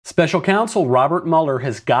Special counsel Robert Mueller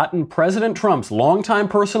has gotten President Trump's longtime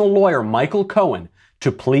personal lawyer, Michael Cohen,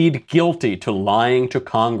 to plead guilty to lying to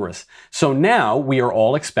Congress. So now we are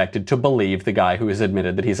all expected to believe the guy who has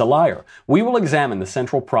admitted that he's a liar. We will examine the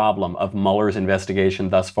central problem of Mueller's investigation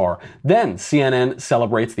thus far. Then CNN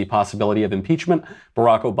celebrates the possibility of impeachment.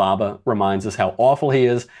 Barack Obama reminds us how awful he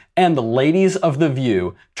is. And the ladies of The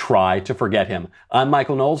View try to forget him. I'm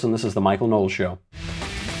Michael Knowles, and this is The Michael Knowles Show.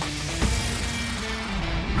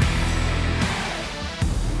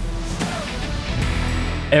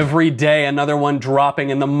 Every day, another one dropping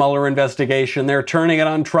in the Mueller investigation. They're turning it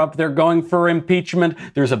on Trump. They're going for impeachment.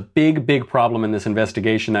 There's a big problem in this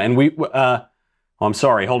investigation. And I'm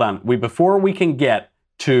sorry, hold on. Before we can get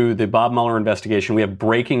to the Bob Mueller investigation, we have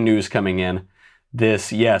breaking news coming in.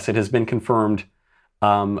 Yes, it has been confirmed.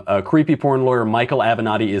 Creepy porn lawyer Michael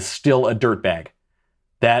Avenatti is still a dirtbag.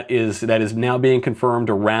 That is now being confirmed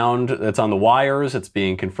around. It's on the wires. It's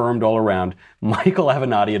being confirmed all around. Michael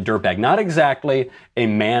Avenatti, a dirtbag. Not exactly a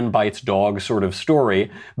man bites dog sort of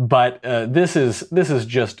story, but this is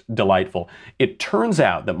just delightful. It turns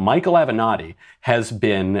out that Michael Avenatti has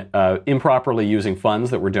been improperly using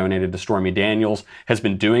funds that were donated to Stormy Daniels, has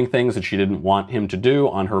been doing things that she didn't want him to do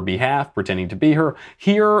on her behalf, pretending to be her.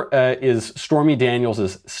 Here is Stormy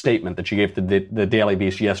Daniels' statement that she gave to the Daily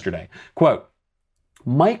Beast yesterday. Quote,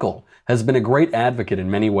 Michael has been a great advocate in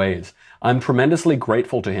many ways. I'm tremendously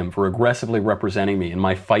grateful to him for aggressively representing me in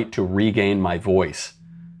my fight to regain my voice.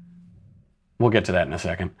 We'll get to that in a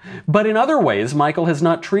second. But in other ways, Michael has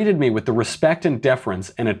not treated me with the respect and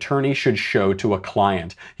deference an attorney should show to a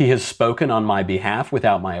client. He has spoken on my behalf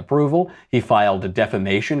without my approval. He filed a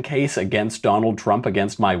defamation case against Donald Trump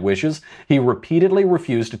against my wishes. He repeatedly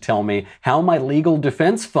refused to tell me how my legal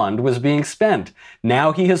defense fund was being spent.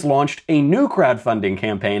 Now he has launched a new crowdfunding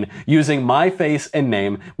campaign using my face and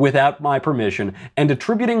name without my permission and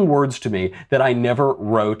attributing words to me that I never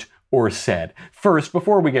wrote or said. First,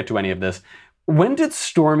 before we get to any of this, when did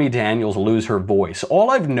Stormy Daniels lose her voice?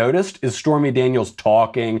 All I've noticed is Stormy Daniels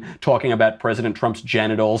talking about President Trump's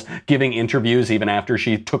genitals, giving interviews even after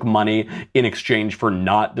she took money in exchange for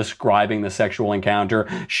not describing the sexual encounter.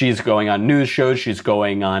 She's going on news shows. She's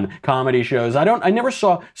going on comedy shows. I never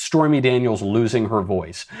saw Stormy Daniels losing her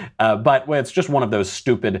voice. But it's just one of those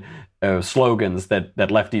stupid slogans that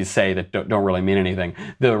lefties say that don't really mean anything.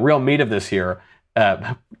 The real meat of this here,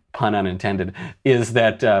 pun unintended, is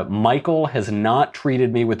that Michael has not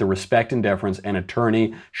treated me with the respect and deference an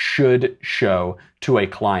attorney should show to a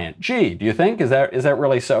client. Gee, do you think? Is that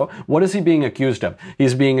really so? What is he being accused of?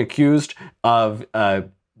 He's being accused of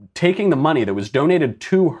taking the money that was donated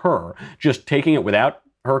to her, just taking it without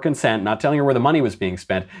her consent, not telling her where the money was being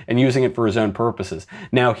spent, and using it for his own purposes.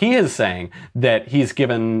 Now, he is saying that he's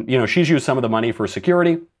given, she's used some of the money for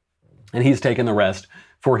security, and he's taken the rest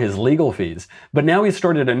for his legal fees. But now he's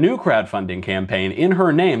started a new crowdfunding campaign in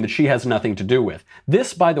her name that she has nothing to do with.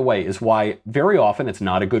 This, by the way, is why very often it's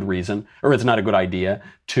not a good reason, or it's not a good idea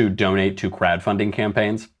to donate to crowdfunding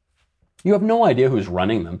campaigns. You have no idea who's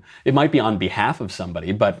running them. It might be on behalf of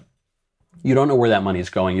somebody, but you don't know where that money is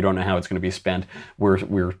going. You don't know how it's going to be spent.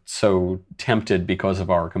 We're so tempted because of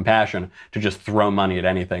our compassion to just throw money at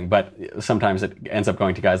anything. But sometimes it ends up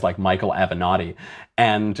going to guys like Michael Avenatti.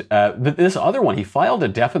 And this other one, he filed a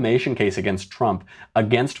defamation case against Trump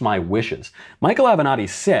against my wishes. Michael Avenatti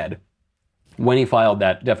said when he filed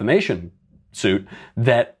that defamation suit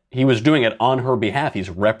that he was doing it on her behalf. He's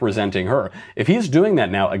representing her. If he's doing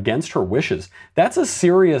that now against her wishes, that's a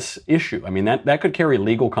serious issue. I mean, that could carry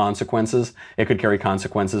legal consequences. It could carry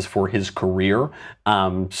consequences for his career.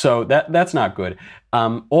 So that's not good.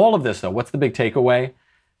 All of this, though, what's the big takeaway?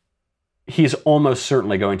 He's almost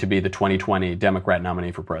certainly going to be the 2020 Democrat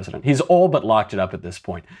nominee for president. He's all but locked it up at this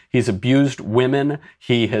point. He's abused women.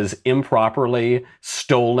 He has improperly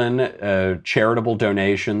stolen charitable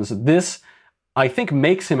donations. This, I think,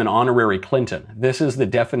 makes him an honorary Clinton. This is the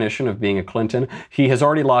definition of being a Clinton. He has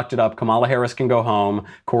already locked it up. Kamala Harris can go home.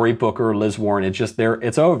 Cory Booker, Liz Warren,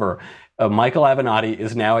 it's over. Michael Avenatti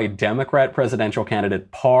is now a Democrat presidential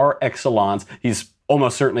candidate par excellence. He's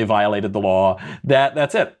almost certainly violated the law.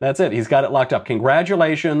 That's it. He's got it locked up.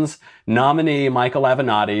 Congratulations, nominee Michael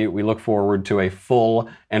Avenatti. We look forward to a full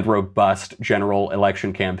and robust general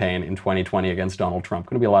election campaign in 2020 against Donald Trump.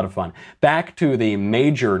 Going to be a lot of fun. Back to the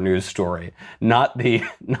major news story, not the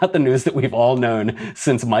news that we've all known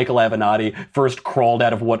since Michael Avenatti first crawled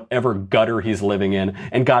out of whatever gutter he's living in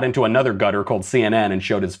and got into another gutter called CNN and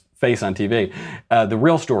showed his face on TV. The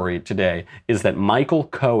real story today is that Michael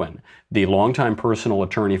Cohen, the longtime personal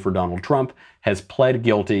attorney for Donald Trump, has pled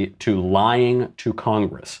guilty to lying to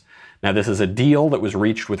Congress. Now, this is a deal that was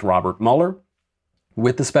reached with Robert Mueller.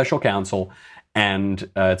 with the special counsel, and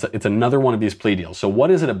it's another one of these plea deals. So what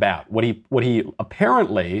is it about? What he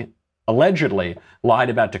allegedly lied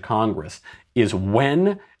about to Congress is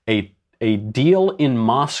when a deal in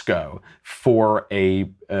Moscow for a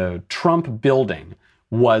Trump building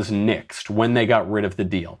was nixed, when they got rid of the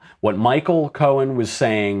deal. What Michael Cohen was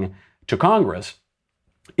saying to Congress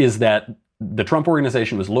is that the Trump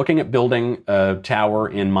organization was looking at building a tower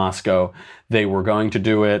in Moscow. They were going to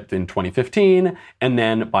do it in 2015, and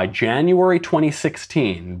then by January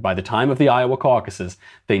 2016, by the time of the Iowa caucuses,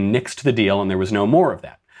 they nixed the deal and there was no more of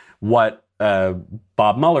that. What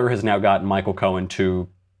Bob Mueller has now gotten Michael Cohen to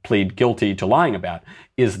plead guilty to lying about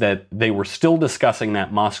is that they were still discussing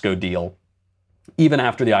that Moscow deal even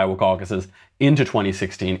after the Iowa caucuses, into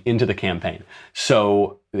 2016, into the campaign.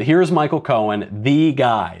 So here's Michael Cohen, the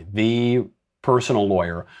guy, the personal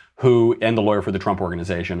lawyer and the lawyer for the Trump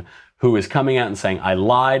organization, who is coming out and saying, I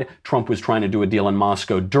lied. Trump was trying to do a deal in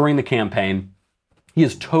Moscow during the campaign. He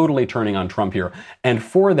is totally turning on Trump here. And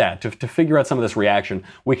for that, to figure out some of this reaction,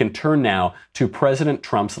 we can turn now to President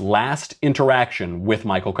Trump's last interaction with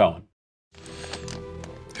Michael Cohen.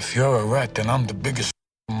 If you're a rat, then I'm the biggest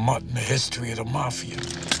mutt in the history of the mafia.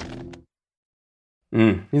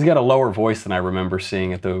 He's got a lower voice than I remember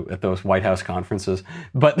seeing at those White House conferences.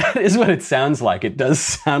 But that is what it sounds like. It does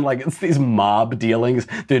sound like it's these mob dealings.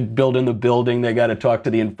 They're building the building. They got to talk to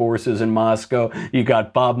the enforcers in Moscow. You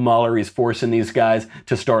got Bob Mueller. He's forcing these guys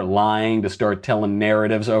to start lying, to start telling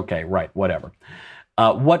narratives. Okay, right, whatever.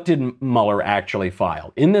 What did Mueller actually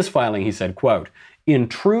file? In this filing, he said, quote, in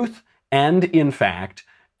truth and in fact,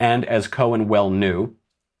 and as Cohen well knew,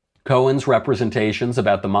 Cohen's representations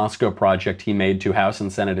about the Moscow project he made to House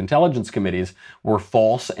and Senate Intelligence Committees were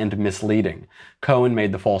false and misleading. Cohen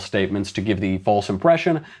made the false statements to give the false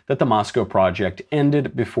impression that the Moscow project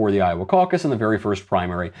ended before the Iowa caucus in the very first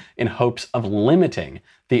primary in hopes of limiting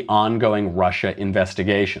the ongoing Russia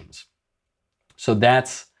investigations. So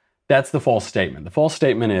that's the false statement. The false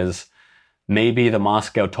statement is maybe the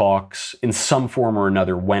Moscow talks in some form or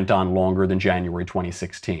another went on longer than January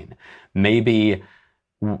 2016. Maybe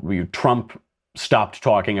Trump stopped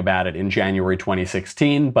talking about it in January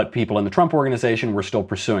 2016, but people in the Trump organization were still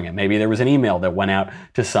pursuing it. Maybe there was an email that went out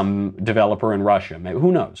to some developer in Russia. Maybe,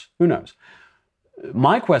 who knows? Who knows?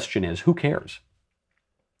 My question is, who cares?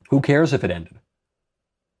 Who cares if it ended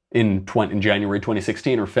in January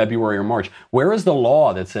 2016 or February or March? Where is the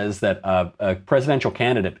law that says that a presidential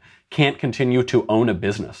candidate can't continue to own a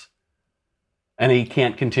business and he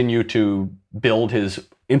can't continue to build his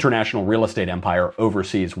international real estate empire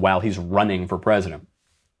overseas while he's running for president?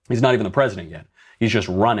 He's not even the president yet. He's just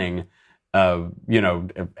running,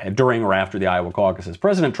 during or after the Iowa caucuses.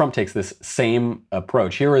 President Trump takes this same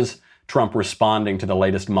approach. Here is Trump responding to the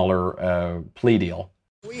latest Mueller plea deal.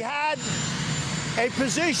 We had a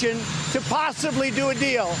position to possibly do a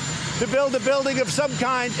deal to build a building of some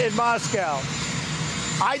kind in Moscow.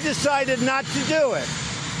 I decided not to do it.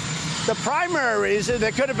 The primary reason,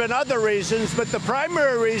 there could have been other reasons, but the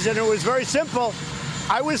primary reason, it was very simple.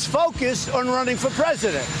 I was focused on running for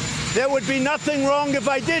president. There would be nothing wrong if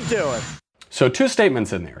I did do it. So two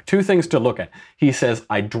statements in there, two things to look at. He says,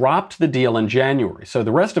 I dropped the deal in January. So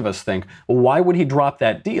the rest of us think, well, why would he drop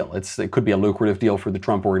that deal? It could be a lucrative deal for the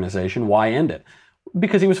Trump organization. Why end it?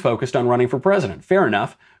 Because he was focused on running for president. Fair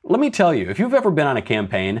enough. Let me tell you, if you've ever been on a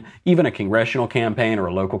campaign, even a congressional campaign or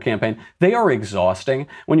a local campaign, they are exhausting.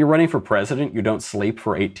 When you're running for president, you don't sleep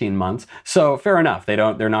for 18 months. So fair enough. They're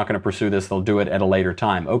not going to pursue this. They'll do it at a later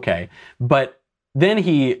time. Okay. But then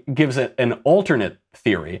he gives it an alternate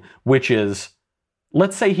theory, which is,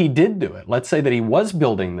 let's say he did do it. Let's say that he was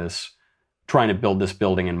trying to build this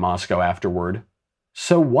building in Moscow afterward.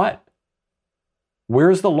 So what?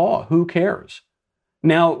 Where's the law? Who cares?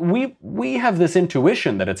 Now, we have this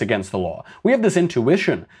intuition that it's against the law. We have this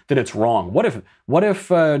intuition that it's wrong. What if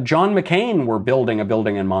John McCain were building a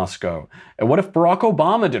building in Moscow? What if Barack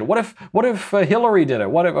Obama did it? What if Hillary did it?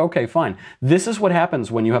 Okay, fine. This is what happens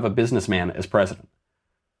when you have a businessman as president.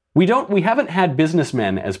 We haven't had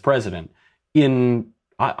businessmen as president in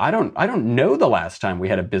I don't know the last time we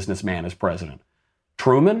had a businessman as president.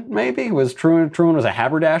 Truman, maybe? Truman was a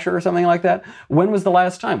haberdasher or something like that? When was the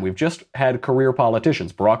last time? We've just had career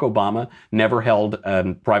politicians. Barack Obama never held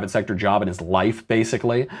a private sector job in his life,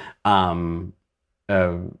 basically.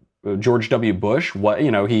 George W. Bush,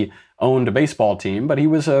 he owned a baseball team, but he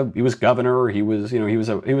was governor. He was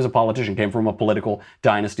a politician. Came from a political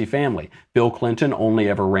dynasty family. Bill Clinton only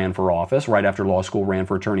ever ran for office. Right after law school, ran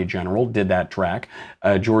for attorney general. Did that track.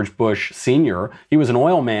 George Bush Sr. He was an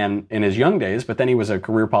oil man in his young days, but then he was a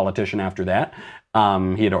career politician after that.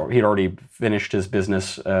 He'd already finished his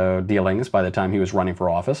business dealings by the time he was running for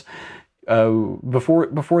office.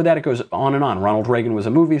 Before that, it goes on and on. Ronald Reagan was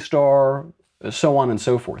a movie star, so on and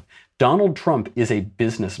so forth. Donald Trump is a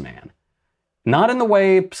businessman. Not in the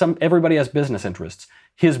way everybody has business interests.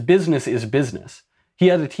 His business is business. He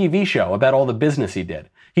had a TV show about all the business he did.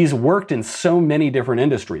 He's worked in so many different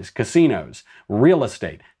industries: casinos, real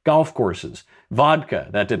estate, golf courses, vodka,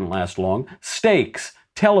 that didn't last long, steaks,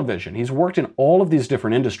 television. He's worked in all of these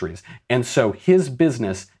different industries. And so his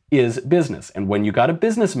business is business. And when you got a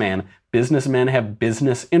businessman, businessmen have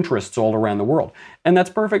business interests all around the world. And that's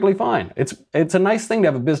perfectly fine. It's a nice thing to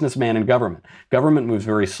have a businessman in government. Government moves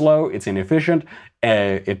very slow. It's inefficient.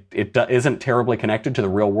 It isn't terribly connected to the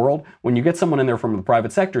real world. When you get someone in there from the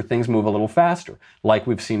private sector, things move a little faster, like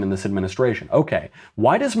we've seen in this administration. Okay,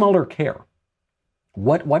 why does Mueller care?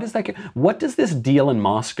 What does this deal in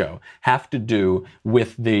Moscow have to do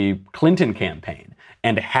with the Clinton campaign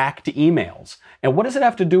and hacked emails? And what does it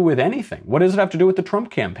have to do with anything? What does it have to do with the Trump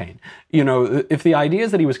campaign? You know, if the idea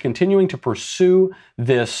is that he was continuing to pursue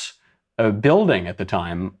this building at the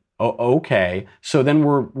time, okay, so then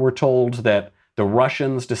we're told that the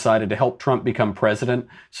Russians decided to help Trump become president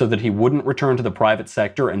so that he wouldn't return to the private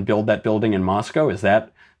sector and build that building in Moscow. Is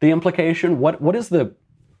that the implication?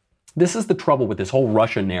 This is the trouble with this whole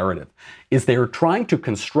Russia narrative, is they're trying to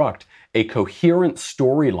construct a coherent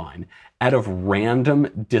storyline out of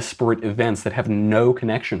random, disparate events that have no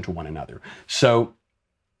connection to one another. So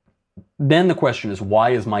then the question is,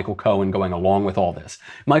 why is Michael Cohen going along with all this?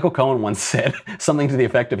 Michael Cohen once said something to the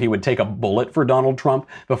effect of he would take a bullet for Donald Trump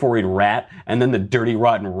before he'd rat, and then the dirty,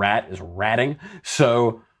 rotten rat is ratting.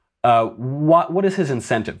 So what is his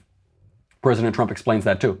incentive? President Trump explains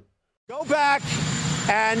that too. Go back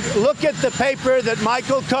and look at the paper that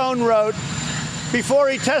Michael Cohen wrote before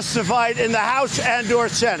he testified in the House and/or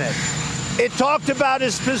Senate. It talked about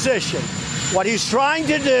his position, what he's trying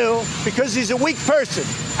to do, because he's a weak person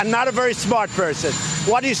and not a very smart person.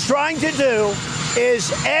 What he's trying to do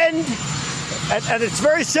is end, and it's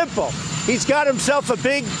very simple. He's got himself a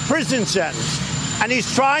big prison sentence, and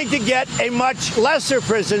he's trying to get a much lesser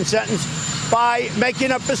prison sentence by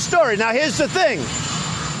making up a story. Now, here's the thing.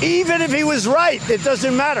 Even if he was right, it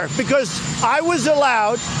doesn't matter, because I was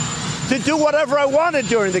allowed to do whatever I wanted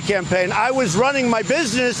during the campaign. I was running my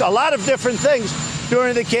business, a lot of different things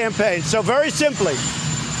during the campaign. So very simply,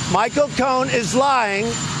 Michael Cohen is lying,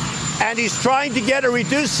 and he's trying to get a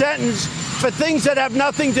reduced sentence for things that have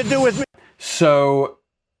nothing to do with me. So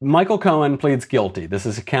Michael Cohen pleads guilty. This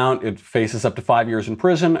is a count. It faces up to 5 years in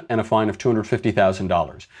prison and a fine of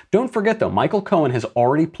 $250,000. Don't forget, though, Michael Cohen has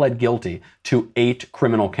already pled guilty to 8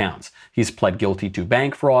 criminal counts. He's pled guilty to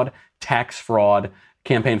bank fraud, tax fraud,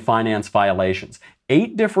 campaign finance violations.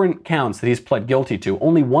 8 different counts that he's pled guilty to.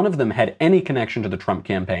 Only one of them had any connection to the Trump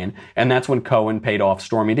campaign, and that's when Cohen paid off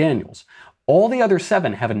Stormy Daniels. All the other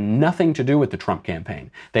 7 have nothing to do with the Trump campaign.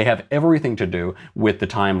 They have everything to do with the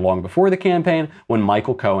time long before the campaign when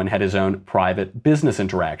Michael Cohen had his own private business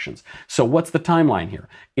interactions. So what's the timeline here?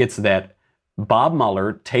 It's that Bob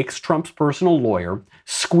Mueller takes Trump's personal lawyer,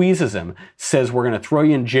 squeezes him, says we're going to throw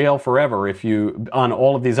you in jail forever if you, on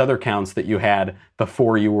all of these other counts that you had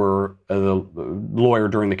before you were the lawyer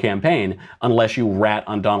during the campaign, unless you rat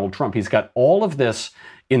on Donald Trump. He's got all of this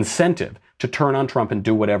incentive to turn on Trump and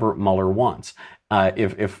do whatever Mueller wants.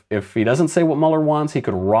 If he doesn't say what Mueller wants, he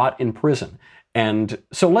could rot in prison. And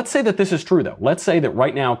so let's say that this is true, though. Let's say that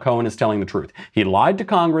right now Cohen is telling the truth. He lied to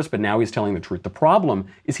Congress, but now he's telling the truth. The problem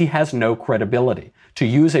is he has no credibility. To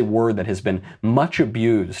use a word that has been much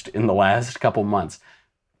abused in the last couple months,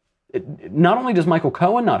 not only does Michael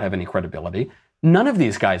Cohen not have any credibility, none of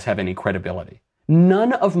these guys have any credibility.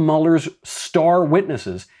 None of Mueller's star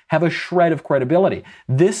witnesses have a shred of credibility.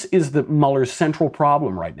 This is Mueller's central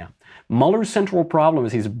problem right now. Mueller's central problem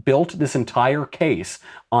is he's built this entire case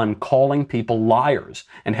on calling people liars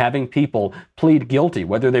and having people plead guilty,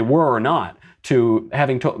 whether they were or not, to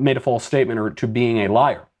having made a false statement or to being a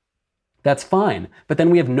liar. That's fine, but then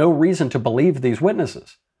we have no reason to believe these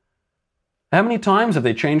witnesses. How many times have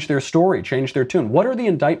they changed their story, changed their tune? What are the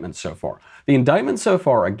indictments so far? The indictments so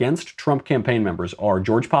far against Trump campaign members are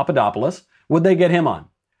George Papadopoulos. What'd they get him on?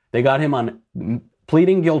 They got him on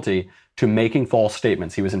pleading guilty to making false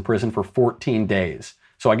statements. He was in prison for 14 days.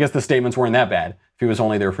 So I guess the statements weren't that bad if he was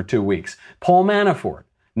only there for 2 weeks. Paul Manafort.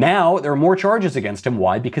 Now there are more charges against him.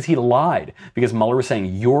 Why? Because he lied. Because Mueller was saying,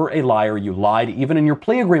 you're a liar. You lied even in your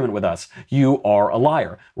plea agreement with us. You are a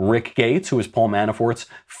liar. Rick Gates, who is Paul Manafort's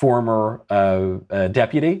former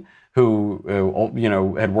deputy,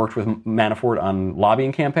 who had worked with Manafort on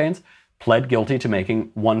lobbying campaigns, pled guilty to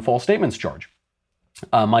making 1 false statements charge.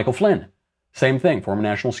 Michael Flynn, Same thing. Former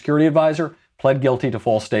national security advisor, pled guilty to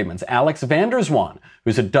false statements. Alex van der Zwaan,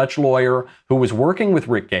 who's a Dutch lawyer who was working with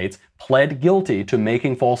Rick Gates, pled guilty to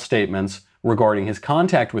making false statements regarding his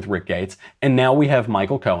contact with Rick Gates. And now we have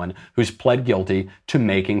Michael Cohen, who's pled guilty to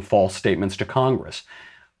making false statements to Congress.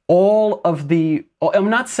 I'm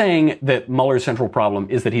not saying that Mueller's central problem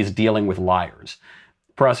is that he's dealing with liars.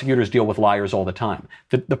 Prosecutors deal with liars all the time.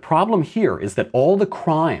 The problem here is that all the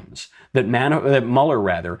crimes that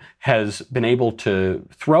Mueller has been able to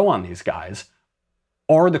throw on these guys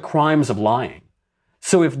are the crimes of lying.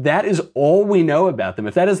 So if that is all we know about them,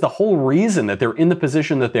 if that is the whole reason that they're in the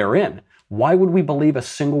position that they're in, why would we believe a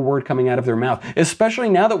single word coming out of their mouth? Especially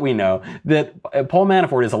now that we know that Paul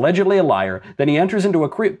Manafort is allegedly a liar, then he enters into a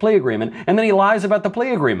plea agreement, and then he lies about the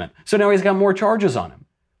plea agreement. So now he's got more charges on him.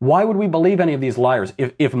 Why would we believe any of these liars?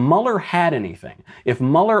 If Mueller had anything, if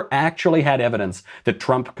Mueller actually had evidence that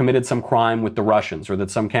Trump committed some crime with the Russians or that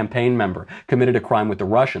some campaign member committed a crime with the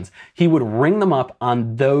Russians, he would ring them up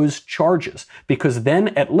on those charges, because then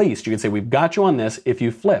at least you could say, we've got you on this if you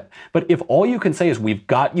flip. But if all you can say is we've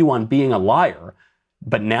got you on being a liar,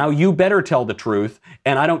 but now you better tell the truth,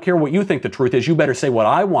 and I don't care what you think the truth is, you better say what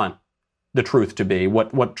I want the truth to be, what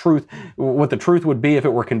the truth would be if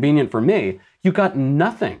it were convenient for me, you got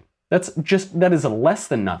nothing. That is less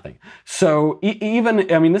than nothing. So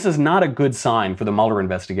this is not a good sign for the Mueller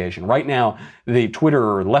investigation. Right now, the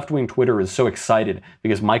left-wing Twitter is so excited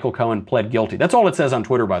because Michael Cohen pled guilty. That's all it says on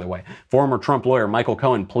Twitter, by the way. Former Trump lawyer Michael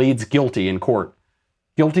Cohen pleads guilty in court.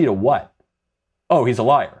 Guilty to what? Oh, he's a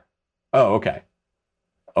liar. Oh, okay.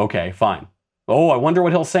 Okay, fine. Oh, I wonder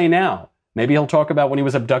what he'll say now. Maybe he'll talk about when he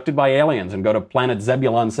was abducted by aliens and go to planet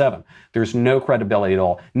Zebulon 7. There's no credibility at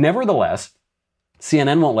all. Nevertheless,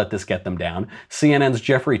 CNN won't let this get them down. CNN's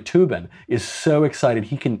Jeffrey Toobin is so excited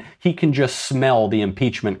he can just smell the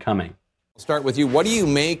impeachment coming. I'll start with you. What do you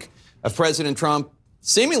make of President Trump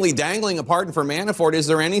seemingly dangling a pardon for Manafort? Is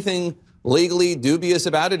there anything legally dubious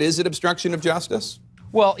about it? Is it obstruction of justice?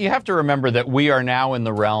 Well, you have to remember that we are now in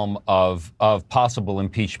the realm of possible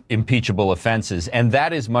impeachable offenses, and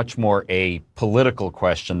that is much more a political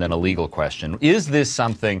question than a legal question. Is this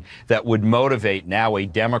something that would motivate now a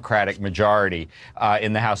Democratic majority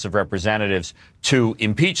in the House of Representatives to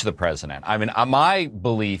impeach the president? I mean, my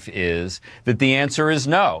belief is that the answer is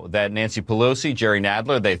no, that Nancy Pelosi, Jerry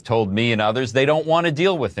Nadler, they've told me and others they don't want to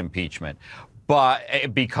deal with impeachment.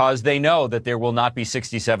 But because they know that there will not be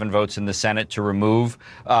 67 votes in the Senate to remove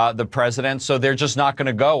the president, so they're just not going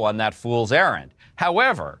to go on that fool's errand.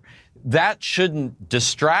 However, that shouldn't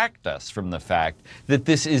distract us from the fact that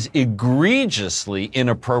this is egregiously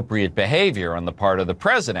inappropriate behavior on the part of the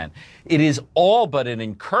president. It is all but an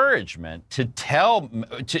encouragement to tell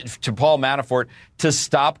to Paul Manafort to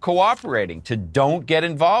stop cooperating, to don't get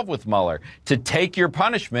involved with Mueller, to take your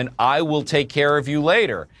punishment. I will take care of you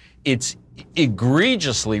later. It's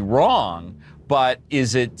egregiously wrong, but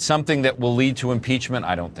is it something that will lead to impeachment?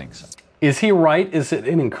 I don't think so. Is he right? Is it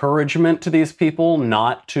an encouragement to these people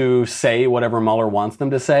not to say whatever Mueller wants them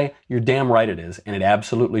to say? You're damn right it is, and it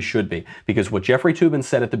absolutely should be, because what Jeffrey Toobin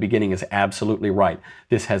said at the beginning is absolutely right.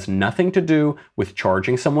 This has nothing to do with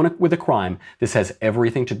charging someone with a crime. This has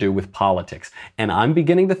everything to do with politics. And I'm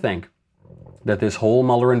beginning to think that this whole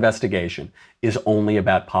Mueller investigation is only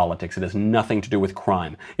about politics. It has nothing to do with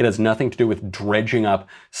crime. It has nothing to do with dredging up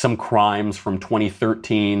some crimes from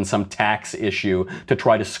 2013, some tax issue to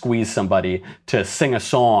try to squeeze somebody to sing a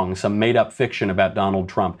song, some made-up fiction about Donald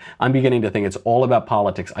Trump. I'm beginning to think it's all about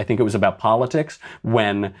politics. I think it was about politics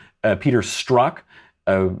when Peter Strzok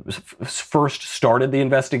first started the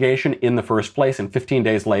investigation in the first place, and 15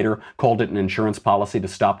 days later called it an insurance policy to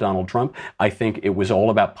stop Donald Trump. I think it was all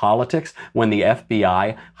about politics when the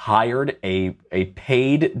FBI hired a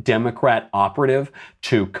paid Democrat operative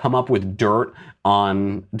to come up with dirt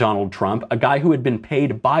on Donald Trump, a guy who had been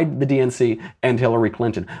paid by the DNC and Hillary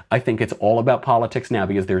Clinton. I think it's all about politics now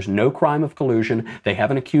because there's no crime of collusion. They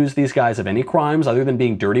haven't accused these guys of any crimes other than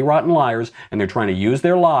being dirty, rotten liars, and they're trying to use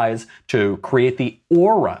their lies to create the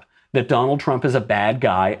aura that Donald Trump is a bad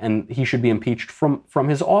guy and he should be impeached from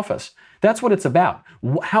his office. That's what it's about.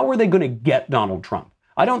 How are they going to get Donald Trump?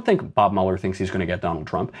 I don't think Bob Mueller thinks he's going to get Donald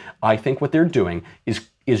Trump. I think what they're doing is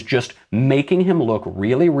just making him look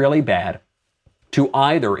really, really bad to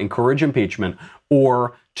either encourage impeachment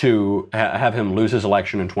or to have him lose his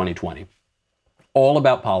election in 2020. All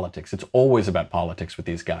about politics. It's always about politics with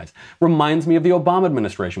these guys. Reminds me of the Obama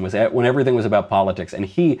administration when everything was about politics.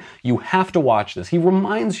 And you have to watch this. He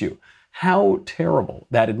reminds you how terrible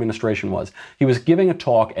that administration was. He was giving a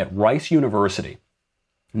talk at Rice University.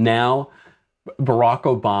 Now, Barack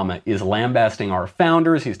Obama is lambasting our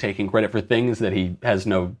founders. He's taking credit for things that he has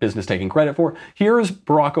no business taking credit for. Here's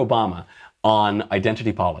Barack Obama on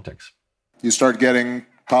identity politics. You start getting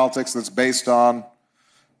politics that's based on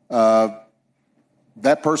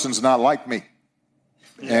that person's not like me,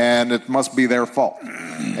 and it must be their fault.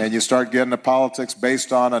 And you start getting a politics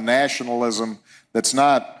based on a nationalism that's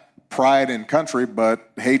not pride in country,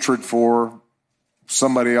 but hatred for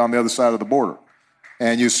somebody on the other side of the border.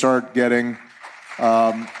 And you start getting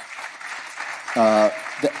the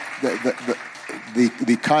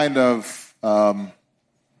kind of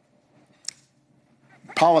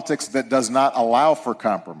politics that does not allow for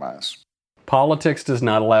compromise. Politics does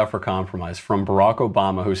not allow for compromise. From Barack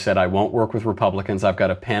Obama, who said, I won't work with Republicans. I've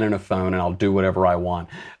got a pen and a phone and I'll do whatever I want.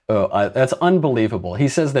 That's unbelievable. He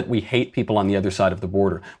says that we hate people on the other side of the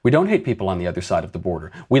border. We don't hate people on the other side of the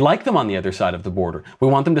border. We like them on the other side of the border. We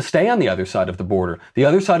want them to stay on the other side of the border. The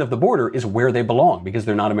other side of the border is where they belong because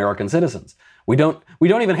they're not American citizens. We don't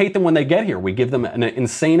even hate them when they get here. We give them an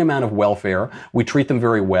insane amount of welfare. We treat them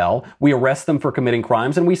very well. We arrest them for committing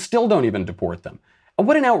crimes, and we still don't even deport them.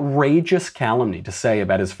 What an outrageous calumny to say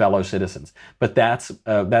about his fellow citizens. But that's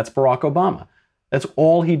Barack Obama. That's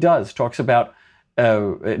all he does. Talks about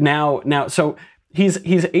now. So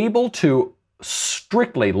he's able to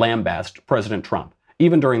strictly lambast President Trump,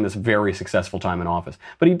 even during this very successful time in office.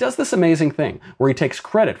 But he does this amazing thing where he takes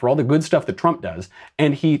credit for all the good stuff that Trump does,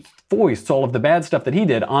 and he foists all of the bad stuff that he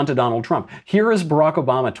did onto Donald Trump. Here is Barack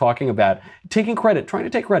Obama talking about trying to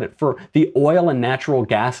take credit for the oil and natural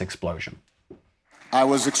gas explosion. I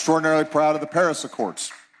was extraordinarily proud of the Paris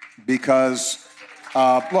Accords because,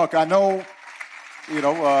 look, I know,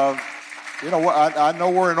 I know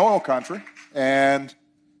we're an oil country, and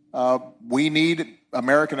we need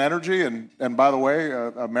American energy, and by the way,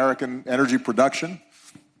 American energy production.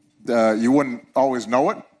 You wouldn't always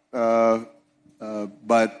know it,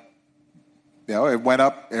 but it went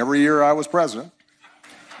up every year I was president,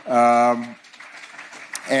 and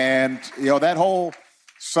that whole.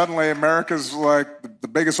 Suddenly, America's like the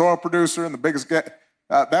biggest oil producer and the biggest gas.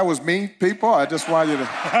 That was me, people. I just want you to.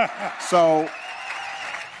 So.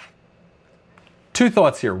 Two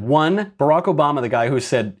thoughts here. One, Barack Obama, the guy who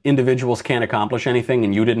said individuals can't accomplish anything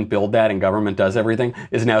and you didn't build that and government does everything,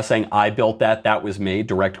 is now saying, I built that. That was me.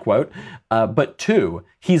 Direct quote. But two,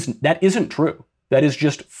 that isn't true. That is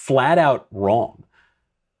just flat out wrong.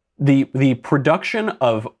 The production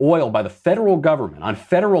of oil by the federal government on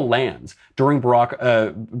federal lands during Barack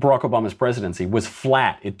Obama's presidency was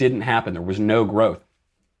flat. It didn't happen. There was no growth.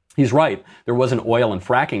 He's right. There was an oil and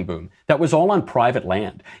fracking boom. That was all on private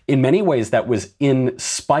land. In many ways, that was in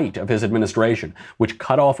spite of his administration, which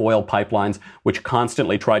cut off oil pipelines, which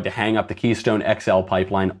constantly tried to hang up the Keystone XL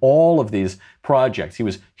pipeline, all of these projects. He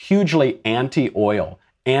was hugely anti-oil,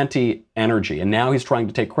 anti-energy, and now he's trying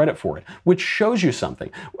to take credit for it, which shows you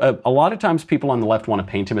something. A lot of times people on the left want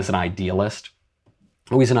to paint him as an idealist.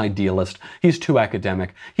 Oh, he's an idealist. He's too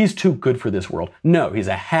academic. He's too good for this world. No, he's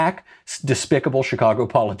a hack, despicable Chicago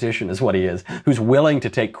politician is what he is, who's willing to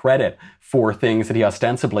take credit for things that he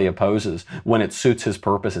ostensibly opposes when it suits his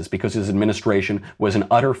purposes because his administration was an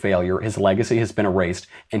utter failure. His legacy has been erased,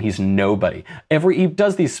 and he's nobody. He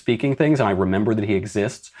does these speaking things, and I remember that he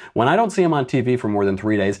exists. When I don't see him on TV for more than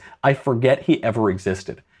 3 days, I forget he ever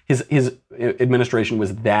existed. His administration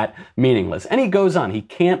was that meaningless. And he goes on. He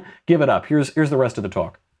can't give it up. Here's the rest of the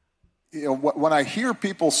talk. When I hear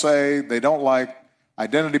people say they don't like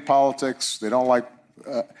identity politics, they don't like...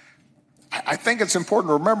 I think it's important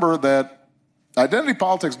to remember that identity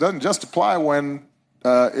politics doesn't just apply when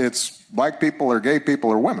it's black people or gay people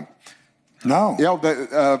or women. No.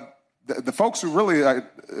 The folks who really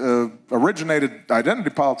originated identity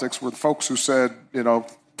politics were the folks who said,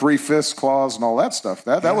 3/5 clause and all that stuff.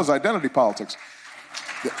 That was identity politics.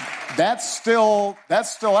 That's still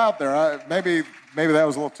out there. Maybe that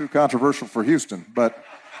was a little too controversial for Houston, but.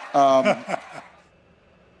 That's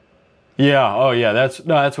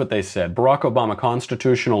what they said. Barack Obama,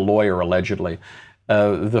 constitutional lawyer, allegedly.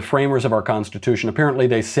 The framers of our Constitution, apparently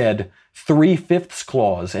they said 3/5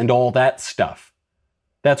 clause and all that stuff.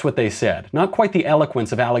 That's what they said. Not quite the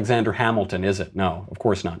eloquence of Alexander Hamilton, is it? No, of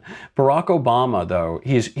course not. Barack Obama, though,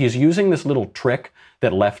 he's using this little trick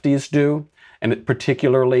that lefties do, and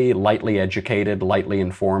particularly lightly educated, lightly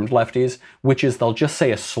informed lefties, which is they'll just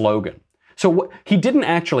say a slogan. So he didn't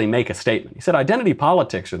actually make a statement. He said identity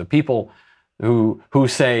politics are the people who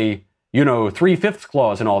say, 3/5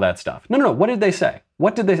 clause and all that stuff. No. What did they say?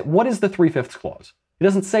 What is the 3/5 clause? He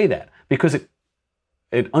doesn't say that because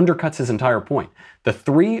it undercuts his entire point. The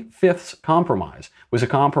 3/5 compromise was a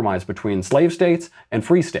compromise between slave states and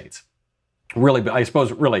free states. really, I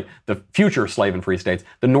suppose, really the future slave and free states,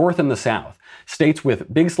 the North and the South, states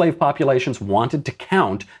with big slave populations wanted to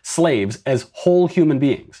count slaves as whole human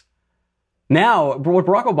beings. Now, what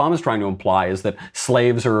Barack Obama is trying to imply is that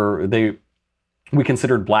slaves we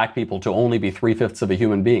considered black people to only be 3/5 of a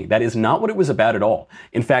human being. That is not what it was about at all.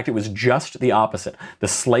 In fact, it was just the opposite. The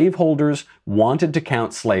slaveholders wanted to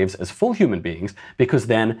count slaves as full human beings because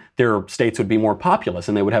then their states would be more populous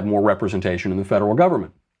and they would have more representation in the federal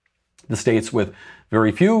government. The states with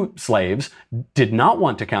very few slaves did not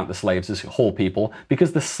want to count the slaves as whole people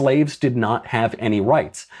because the slaves did not have any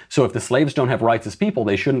rights. So if the slaves don't have rights as people,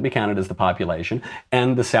 they shouldn't be counted as the population,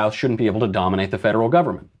 and the South shouldn't be able to dominate the federal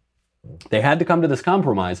government. They had to come to this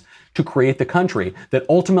compromise to create the country that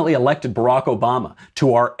ultimately elected Barack Obama.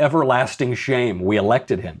 To our everlasting shame, we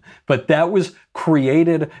elected him. But that was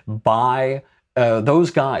created by those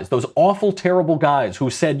guys, those awful, terrible guys who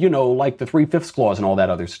said, like the 3/5 clause and all that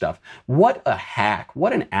other stuff. What a hack.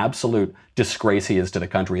 What an absolute disgrace he is to the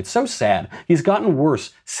country. It's so sad. He's gotten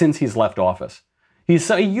worse since he's left office. He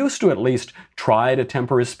used to at least try to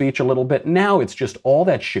temper his speech a little bit. Now it's just all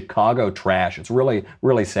that Chicago trash. It's really,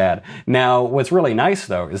 really sad. Now, what's really nice,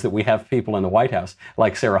 though, is that we have people in the White House,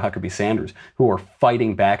 like Sarah Huckabee Sanders, who are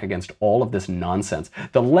fighting back against all of this nonsense.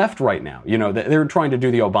 The left right now, they're trying to do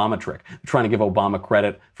the Obama trick. They're trying to give Obama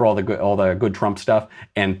credit for all the good Trump stuff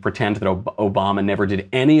and pretend that Obama never did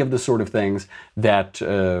any of the sort of things that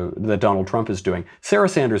Donald Trump is doing. Sarah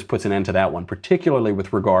Sanders puts an end to that one, particularly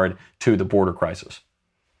with regard to the border crisis.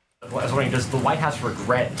 I was wondering, does the White House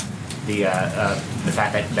regret the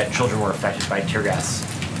fact that children were affected by tear gas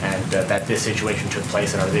and that this situation took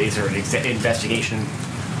place? And is there an investigation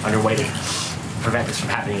underway to prevent this from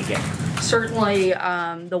happening again? Certainly,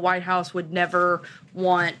 the White House would never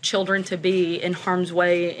want children to be in harm's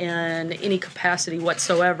way in any capacity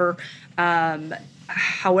whatsoever.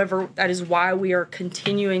 However, that is why we are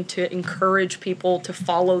continuing to encourage people to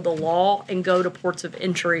follow the law and go to ports of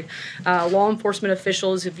entry. Law enforcement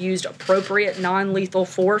officials have used appropriate non-lethal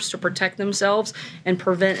force to protect themselves and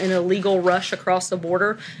prevent an illegal rush across the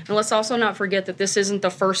border. And let's also not forget that this isn't the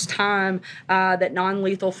first time that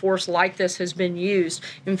non-lethal force like this has been used.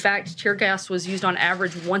 In fact, tear gas was used on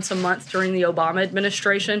average once a month during the Obama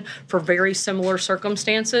administration for very similar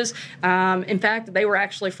circumstances. In fact, they were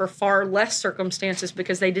actually for far less circumstances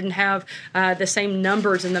because they didn't have the same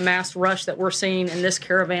numbers in the mass rush that we're seeing in this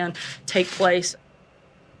caravan take place.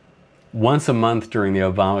 Once a month during the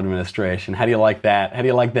Obama administration. How do you like that? How do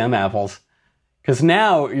you like them apples? Because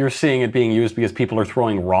now you're seeing it being used because people are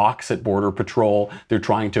throwing rocks at Border Patrol. They're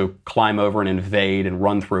trying to climb over and invade and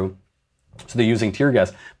run through. So they're using tear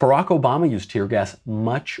gas. Barack Obama used tear gas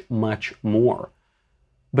much, much more.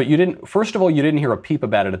 But first of all, you didn't hear a peep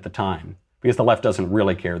about it at the time. Because the left doesn't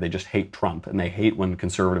really care. They just hate Trump, and they hate when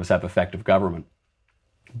conservatives have effective government.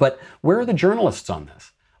 But where are the journalists on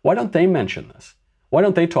this? Why don't they mention this? Why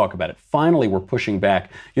don't they talk about it? Finally, we're pushing back.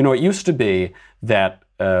 It used to be that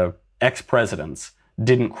ex-presidents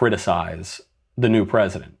didn't criticize the new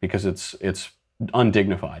president because it's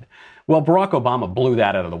undignified. Well, Barack Obama blew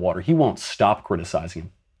that out of the water. He won't stop criticizing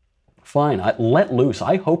him. Fine, let loose.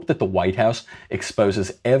 I hope that the White House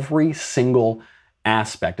exposes every single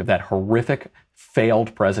aspect of that horrific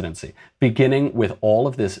failed presidency, beginning with all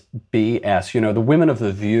of this BS. The women of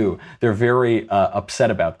The View, they're very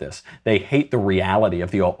upset about this. They hate the reality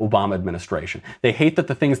of the Obama administration. They hate that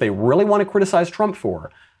the things they really want to criticize Trump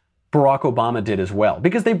for, Barack Obama did as well,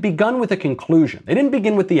 because they've begun with a conclusion. They didn't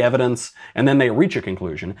begin with the evidence and then they reach a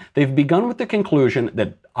conclusion. They've begun with the conclusion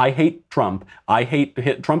that I hate Trump,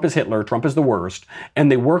 Trump is Hitler, Trump is the worst, and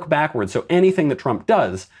they work backwards. So anything that Trump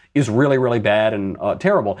does is really, really bad and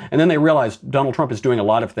terrible. And then they realize Donald Trump is doing a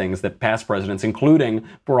lot of things that past presidents, including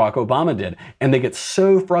Barack Obama, did. And they get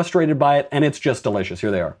so frustrated by it, and it's just delicious.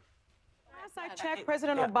 Here they are. Check.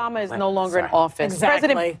 President Obama is no longer in office.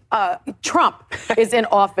 Exactly. President Trump is in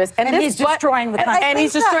office, and he's destroying the country. And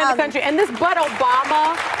he's destroying the country. And this "but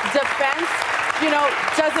Obama" defense,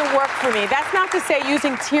 doesn't work for me. That's not to say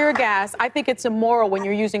using tear gas. I think it's immoral when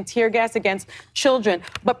you're using tear gas against children.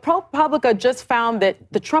 But ProPublica just found that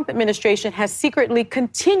the Trump administration has secretly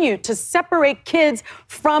continued to separate kids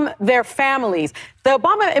from their families. The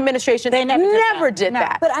Obama administration never did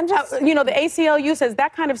that. But I'm just... the ACLU says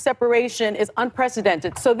that kind of separation is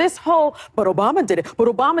unprecedented. So this whole, but Obama did it,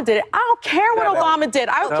 I don't care what Obama did.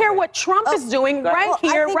 I don't care what Trump is doing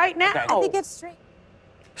right now. I think it's straight.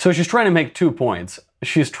 So she's trying to make 2 points.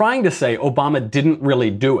 She's trying to say Obama didn't really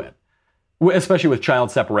do it, especially with child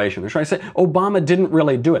separation. They're trying to say Obama didn't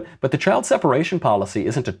really do it. But the child separation policy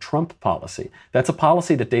isn't a Trump policy. That's a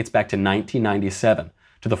policy that dates back to 1997,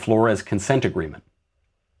 to the Flores Consent Agreement.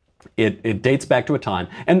 It dates back to a time.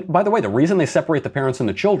 And by the way, the reason they separate the parents and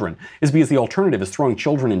the children is because the alternative is throwing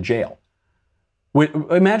children in jail.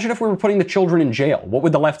 Imagine if we were putting the children in jail. What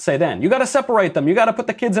would the left say then? You got to separate them. You got to put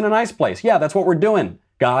the kids in a nice place. Yeah, that's what we're doing,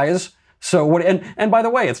 guys. So what? And by the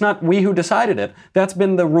way, it's not we who decided it. That's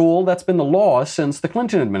been the rule. That's been the law since the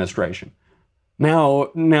Clinton administration. Now,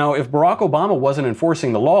 if Barack Obama wasn't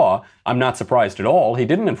enforcing the law, I'm not surprised at all. He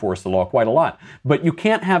didn't enforce the law quite a lot. But you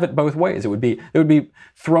can't have it both ways. It would be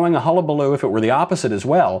throwing a hullabaloo if it were the opposite as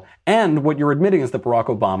well. And what you're admitting is that Barack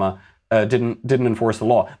Obama didn't enforce the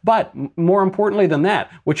law. But more importantly than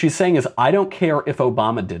that, what she's saying is, I don't care if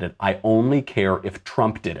Obama did it. I only care if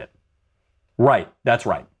Trump did it. Right. That's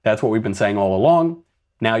right. That's what we've been saying all along.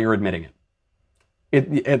 Now you're admitting it.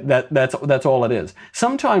 That's all it is.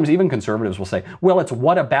 Sometimes even conservatives will say, well, it's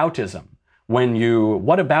whataboutism.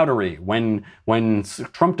 Whataboutery, when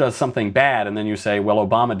Trump does something bad and then you say, well,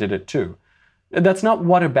 Obama did it too. That's not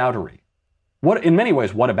whataboutery. In many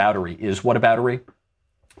ways, whataboutery is whataboutery.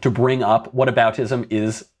 To bring up whataboutism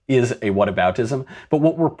is a whataboutism. But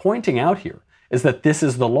what we're pointing out here is that this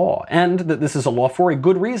is the law, and that this is a law for a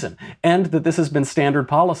good reason, and that this has been standard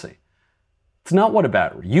policy. It's not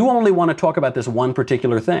whataboutery. You only want to talk about this one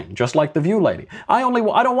particular thing, just like the View lady. I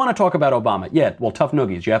don't want to talk about Obama yet. Well, tough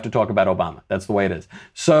noogies, you have to talk about Obama. That's the way it is.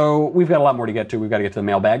 So we've got a lot more to get to. We've got to get to the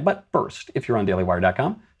mailbag. But first, if you're on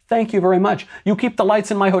dailywire.com, thank you very much. You keep the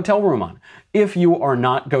lights in my hotel room on. If you are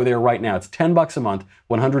not, go there right now. It's $10 a month,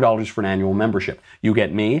 $100 for an annual membership. You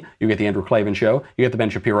get me, you get the Andrew Klavan Show, you get the Ben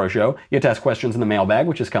Shapiro Show, you get to ask questions in the mailbag,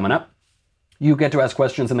 which is coming up. You get to ask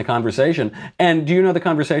questions in the conversation. And do you know the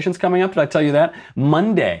conversation's coming up? Did I tell you that?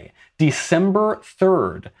 Monday, December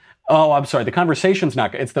 3rd. Oh, I'm sorry. The conversation's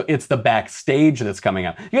not. It's the backstage that's coming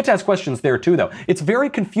up. You get to ask questions there too, though. It's very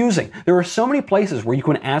confusing. There are so many places where you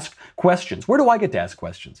can ask questions. Where do I get to ask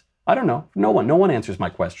questions? I don't know. No one answers my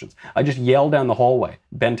questions. I just yell down the hallway.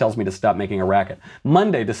 Ben tells me to stop making a racket.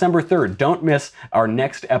 Monday, December 3rd. Don't miss our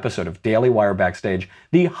next episode of Daily Wire Backstage,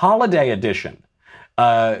 the holiday edition.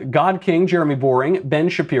 God King, Jeremy Boring, Ben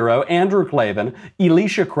Shapiro, Andrew Klavan,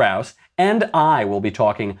 Elisha Krauss, and I will be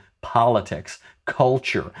talking politics,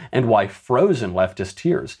 culture, and why frozen leftist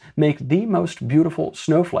tears make the most beautiful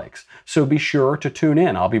snowflakes. So be sure to tune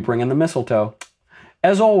in. I'll be bringing the mistletoe.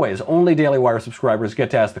 As always, only Daily Wire subscribers get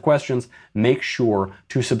to ask the questions. Make sure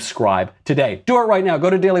to subscribe today. Do it right now. Go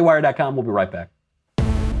to dailywire.com. We'll be right back.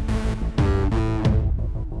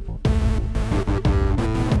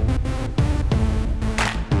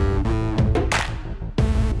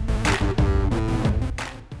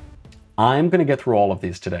 I'm going to get through all of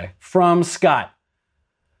these today. From Scott.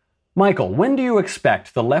 Michael, when do you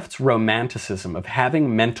expect the left's romanticism of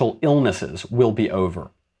having mental illnesses will be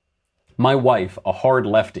over? My wife, a hard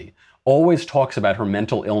lefty, always talks about her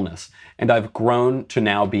mental illness, and I've grown to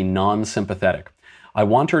now be non-sympathetic. I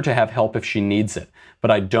want her to have help if she needs it,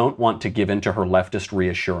 but I don't want to give in to her leftist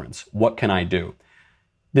reassurance. What can I do?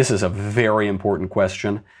 This is a very important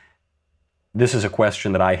question. This is a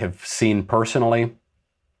question that I have seen personally.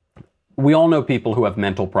 We all know people who have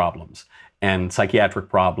mental problems and psychiatric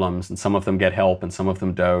problems, and some of them get help and some of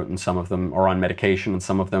them don't, and some of them are on medication and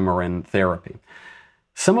some of them are in therapy.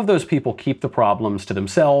 Some of those people keep the problems to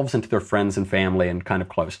themselves and to their friends and family and kind of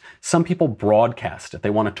close. Some people broadcast it. They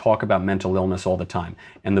want to talk about mental illness all the time.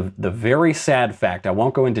 And the very sad fact, I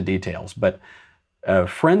won't go into details, but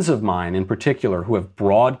friends of mine in particular who have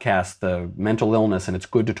broadcast the mental illness, and it's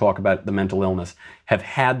good to talk about the mental illness, have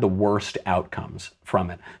had the worst outcomes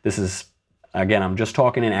from it. This is, again, I'm just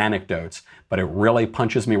talking in anecdotes, but it really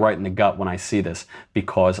punches me right in the gut when I see this,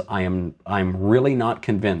 because I'm really not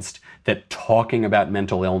convinced that talking about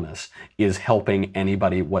mental illness is helping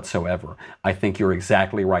anybody whatsoever. I think you're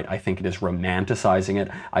exactly right. I think it is romanticizing it.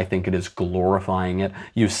 I think it is glorifying it.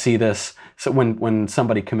 You see this so when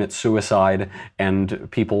somebody commits suicide and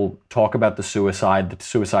people talk about the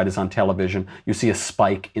suicide is on television, you see a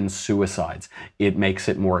spike in suicides. It makes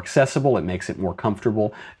it more accessible. It makes it more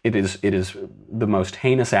comfortable. It is the most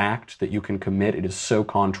heinous act that you can commit. It is so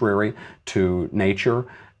contrary to nature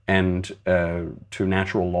and to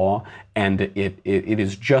natural law, and it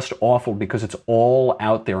is just awful because it's all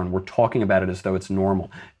out there and we're talking about it as though it's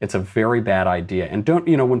normal. It's a very bad idea. And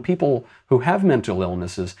when people who have mental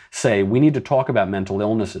illnesses say we need to talk about mental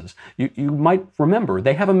illnesses, you might remember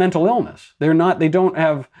they have a mental illness. I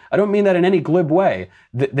don't mean that in any glib way.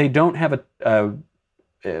 They don't have a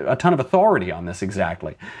ton of authority on this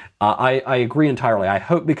exactly. I agree entirely. I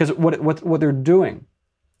hope, because what they're doing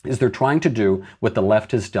is they're trying to do what the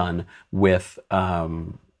left has done with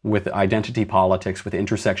identity politics, with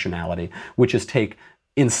intersectionality, which is take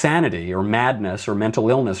insanity or madness or mental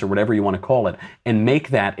illness or whatever you want to call it, and make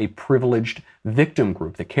that a privileged victim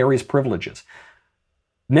group that carries privileges.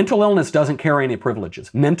 Mental illness doesn't carry any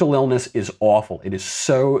privileges. Mental illness is awful. It is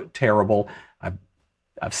so terrible.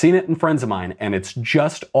 I've seen it in friends of mine, and it's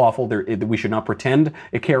just awful. We should not pretend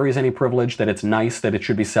it carries any privilege, that it's nice, that it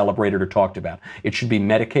should be celebrated or talked about. It should be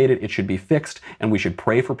medicated, it should be fixed, and we should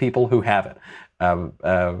pray for people who have it.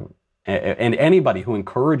 And anybody who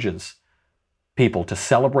encourages people to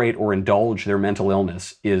celebrate or indulge their mental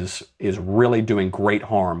illness is really doing great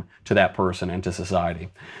harm to that person and to society.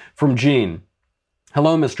 From Jean,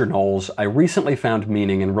 hello, Mr. Knowles. I recently found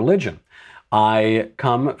meaning in religion. I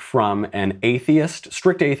come from an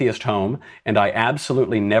strict atheist home, and I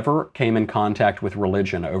absolutely never came in contact with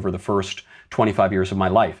religion over the first 25 years of my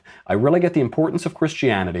life. I really get the importance of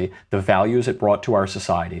Christianity, the values it brought to our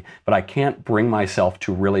society, but I can't bring myself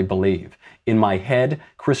to really believe. In my head,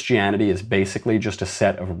 Christianity is basically just a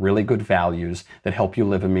set of really good values that help you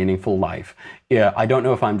live a meaningful life. I don't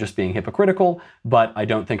know if I'm just being hypocritical, but I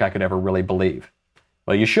don't think I could ever really believe.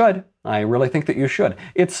 Well, you should. I really think that you should.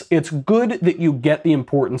 It's good that you get the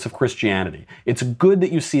importance of Christianity. It's good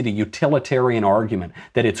that you see the utilitarian argument,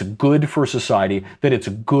 that it's good for society, that it's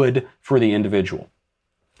good for the individual.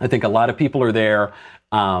 I think a lot of people are there.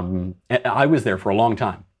 I was there for a long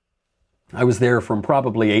time. I was there from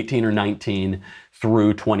probably 18 or 19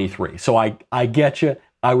 through 23. So I get you.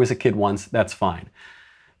 I was a kid once. That's fine.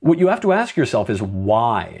 What you have to ask yourself is,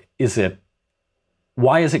 why is it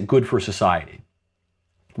good for society?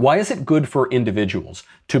 Why is it good for individuals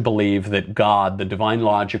to believe that God, the divine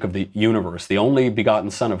logic of the universe, the only begotten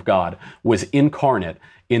Son of God, was incarnate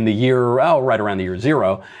in the year, right around the year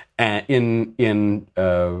 0, in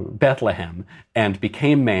Bethlehem, and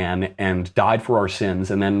became man and died for our sins,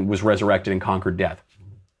 and then was resurrected and conquered death?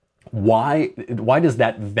 Why does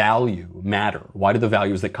that value matter? Why do the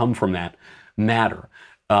values that come from that matter?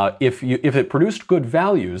 If it produced good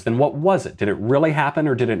values, then what was it? Did it really happen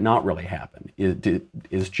or did it not really happen?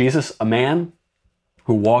 Is Jesus a man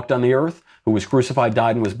who walked on the earth, who was crucified,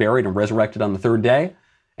 died, and was buried, and resurrected on the third day,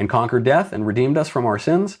 and conquered death and redeemed us from our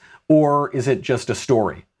sins? Or is it just a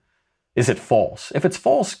story? Is it false? If it's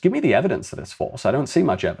false, give me the evidence that it's false. I don't see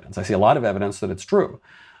much evidence. I see a lot of evidence that it's true.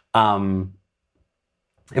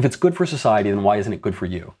 If it's good for society, then why isn't it good for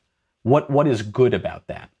you? What is good about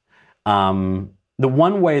that? The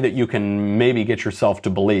one way that you can maybe get yourself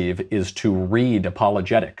to believe is to read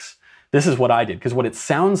apologetics. This is what I did, because what it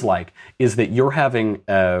sounds like is that you're having,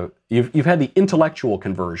 you've had the intellectual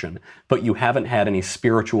conversion, but you haven't had any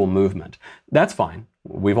spiritual movement. That's fine.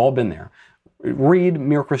 We've all been there. Read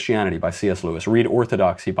Mere Christianity by C.S. Lewis. Read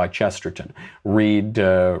Orthodoxy by Chesterton. Read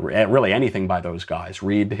really anything by those guys.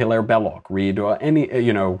 Read Hilaire Belloc. Read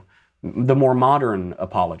the more modern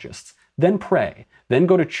apologists. Then pray. Then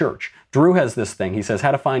go to church. Drew has this thing. He says,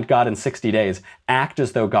 how to find God in 60 days. Act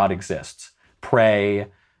as though God exists. Pray.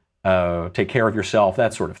 Take care of yourself.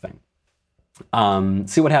 That sort of thing.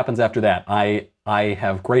 See what happens after that. I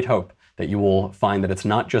have great hope that you will find that it's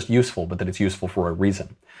not just useful, but that it's useful for a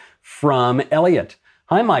reason. From Elliot.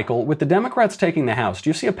 Hi, Michael. With the Democrats taking the House,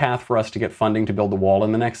 do you see a path for us to get funding to build the wall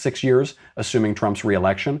in the next 6 years, assuming Trump's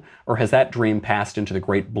re-election? Or has that dream passed into the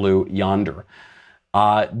great blue yonder?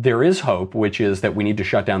 There is hope, which is that we need to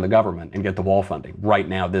shut down the government and get the wall funding right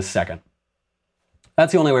now, this second.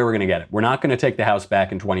 That's the only way we're going to get it. We're not going to take the House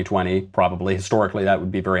back in 2020, probably. Historically, that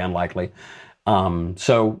would be very unlikely.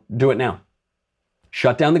 So do it now.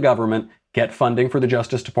 Shut down the government, get funding for the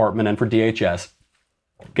Justice Department and for DHS,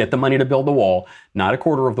 get the money to build the wall, not a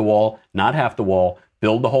quarter of the wall, not half the wall,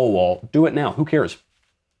 build the whole wall. Do it now. Who cares?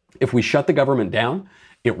 If we shut the government down,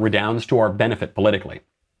 it redounds to our benefit politically.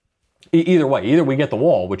 Either way, either we get the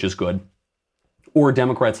wall, which is good, or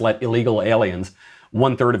Democrats let illegal aliens,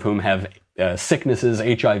 1/3 of whom have sicknesses,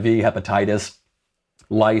 HIV, hepatitis,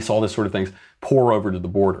 lice, all this sort of things, pour over to the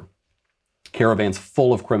border. Caravans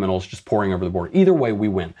full of criminals just pouring over the border. Either way, we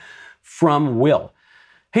win. From Will.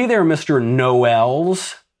 Hey there, Mr.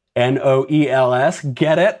 Noels. Noels.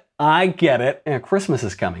 Get it? I get it. Christmas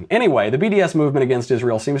is coming. Anyway, the BDS movement against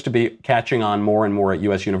Israel seems to be catching on more and more at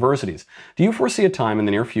U.S. universities. Do you foresee a time in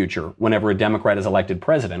the near future, whenever a Democrat is elected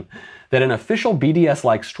president, that an official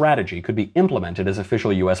BDS-like strategy could be implemented as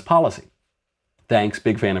official U.S. policy? Thanks,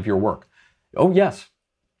 big fan of your work. Oh, yes.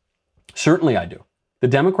 Certainly I do. The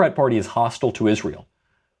Democrat Party is hostile to Israel.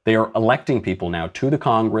 They are electing people now to the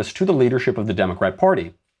Congress, to the leadership of the Democrat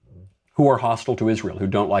Party, who are hostile to Israel, who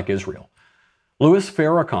don't like Israel. Louis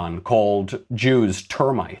Farrakhan called Jews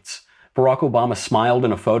termites. Barack Obama smiled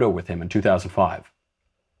in a photo with him in 2005.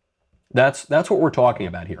 That's what we're talking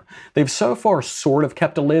about here. They've so far sort of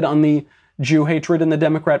kept a lid on the Jew hatred in the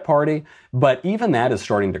Democrat Party, but even that is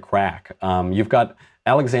starting to crack. You've got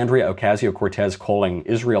Alexandria Ocasio-Cortez calling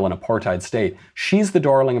Israel an apartheid state. She's the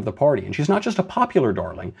darling of the party, and she's not just a popular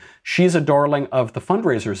darling. She's a darling of the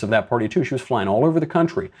fundraisers of that party, too. She was flying all over the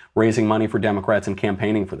country, raising money for Democrats and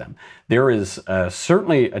campaigning for them. There is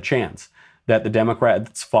certainly a chance that the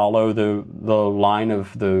Democrats follow the line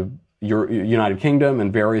of the United Kingdom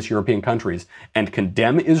and various European countries and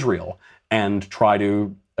condemn Israel and try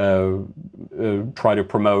to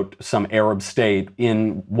promote some Arab state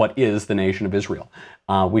in what is the nation of Israel.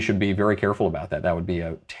 We should be very careful about that. That would be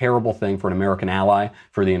a terrible thing for an American ally,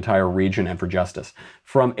 for the entire region, and for justice.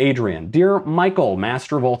 From Adrian, Dear Michael,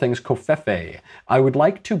 master of all things Kofefe, I would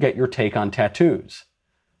like to get your take on tattoos.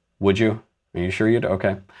 Would you? Are you sure you'd?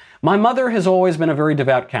 Okay. My mother has always been a very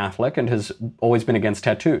devout Catholic and has always been against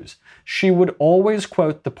tattoos. She would always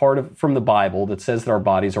quote the part from the Bible that says that our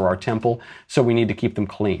bodies are our temple, so we need to keep them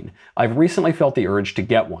clean. I've recently felt the urge to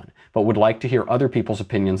get one, but would like to hear other people's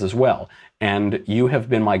opinions as well. And you have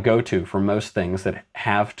been my go-to for most things that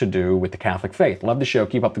have to do with the Catholic faith. Love the show.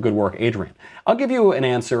 Keep up the good work, Adrian. I'll give you an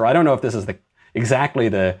answer. I don't know if this is exactly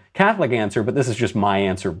the Catholic answer, but this is just my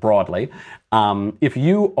answer broadly. If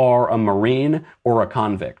you are a Marine or a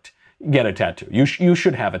convict, get a tattoo. You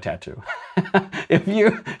should have a tattoo. If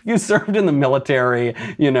you served in the military,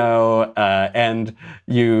 and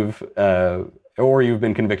you've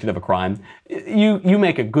been convicted of a crime, you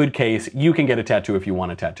make a good case. You can get a tattoo if you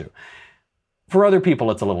want a tattoo. For other people,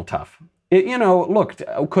 it's a little tough. Look,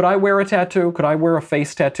 could I wear a tattoo? Could I wear a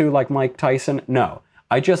face tattoo like Mike Tyson? No.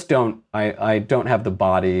 I just don't. I don't have the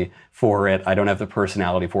body for it. I don't have the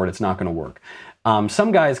personality for it. It's not going to work.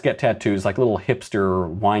 Some guys get tattoos, like little hipster,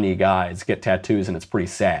 whiny guys get tattoos, and it's pretty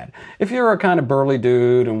sad. If you're a kind of burly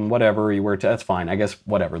dude and whatever, you wear that's fine. I guess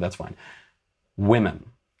whatever, that's fine. Women,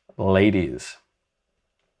 ladies,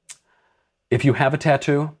 if you have a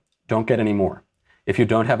tattoo, don't get any more. If you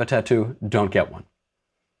don't have a tattoo, don't get one.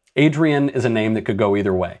 Adrian is a name that could go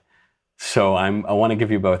either way. So I want to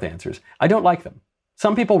give you both answers. I don't like them.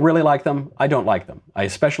 Some people really like them. I don't like them. I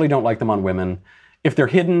especially don't like them on women. If they're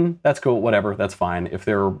hidden, that's cool, whatever, that's fine. If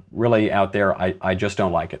they're really out there, I just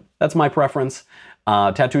don't like it. That's my preference.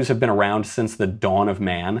 Tattoos have been around since the dawn of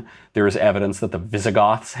man. There is evidence that the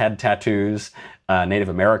Visigoths had tattoos. Native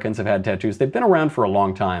Americans have had tattoos. They've been around for a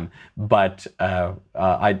long time, but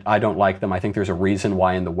I don't like them. I think there's a reason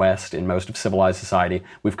why in the West, in most of civilized society,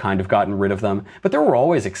 we've kind of gotten rid of them. But there were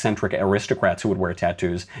always eccentric aristocrats who would wear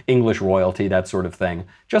tattoos, English royalty, that sort of thing.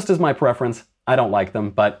 Just as my preference, I don't like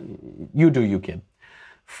them, but you do you, kid.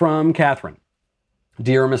 From Catherine.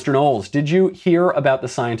 Dear Mr. Knowles, did you hear about the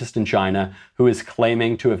scientist in China who is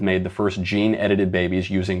claiming to have made the first gene-edited babies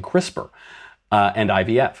using CRISPR and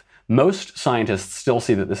IVF? Most scientists still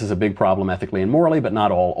see that this is a big problem ethically and morally, but not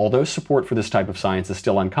all, although support for this type of science is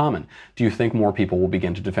still uncommon. Do you think more people will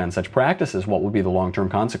begin to defend such practices? What will be the long-term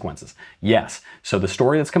consequences? Yes. So the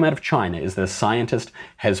story that's come out of China is that a scientist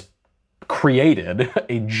has created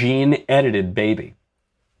a gene-edited baby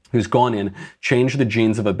who's gone in, changed the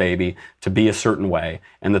genes of a baby to be a certain way,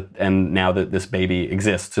 and now that this baby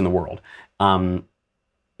exists in the world.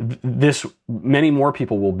 Many more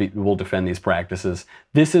people will defend these practices.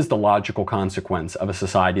 This is the logical consequence of a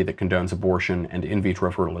society that condones abortion and in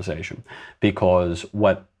vitro fertilization, because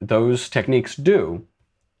what those techniques do,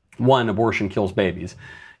 one, abortion kills babies.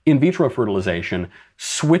 In vitro fertilization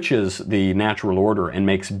switches the natural order and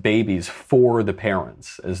makes babies for the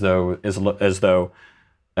parents, as though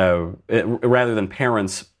rather than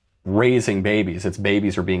parents raising babies, its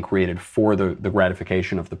babies are being created for the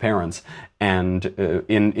gratification of the parents. And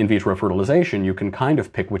in vitro fertilization, you can kind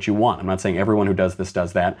of pick what you want. I'm not saying everyone who does this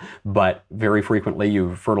does that, but very frequently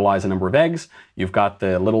you fertilize a number of eggs. You've got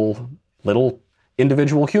the little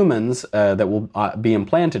individual humans that will be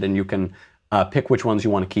implanted, and you can pick which ones you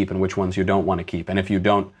want to keep and which ones you don't want to keep. And if you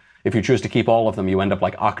choose to keep all of them, you end up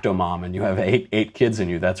like Octomom, and you have eight kids in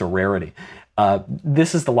you. That's a rarity.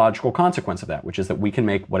 This is the logical consequence of that, which is that we can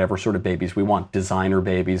make whatever sort of babies we want, designer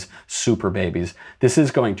babies, super babies. This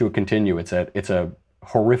is going to continue. It's a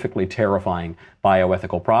horrifically terrifying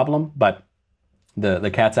bioethical problem, but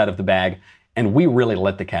the cat's out of the bag, and we really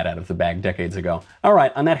let the cat out of the bag decades ago. All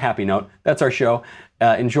right, on that happy note, that's our show.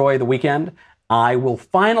 Enjoy the weekend. I will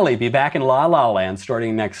finally be back in La La Land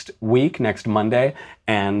starting next week, next Monday,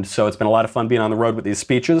 and so it's been a lot of fun being on the road with these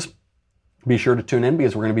speeches. Be sure to tune in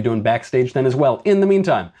because we're going to be doing backstage then as well. In the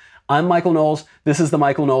meantime, I'm Michael Knowles. This is The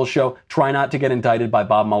Michael Knowles Show. Try not to get indicted by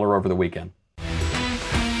Bob Mueller over the weekend.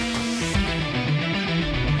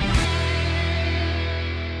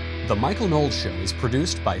 The Michael Knowles Show is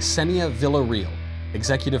produced by Senia Villarreal.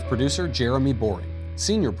 Executive producer Jeremy Boring.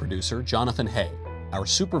 Senior producer, Jonathan Hay. Our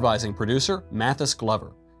supervising producer, Mathis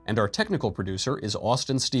Glover. And our technical producer is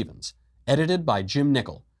Austin Stevens. Edited by Jim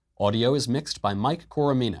Nickel. Audio is mixed by Mike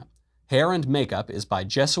Coromina. Hair and makeup is by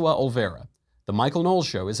Jesua Olvera. The Michael Knowles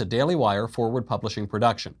Show is a Daily Wire Forward Publishing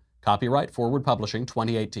production. Copyright Forward Publishing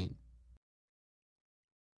 2018.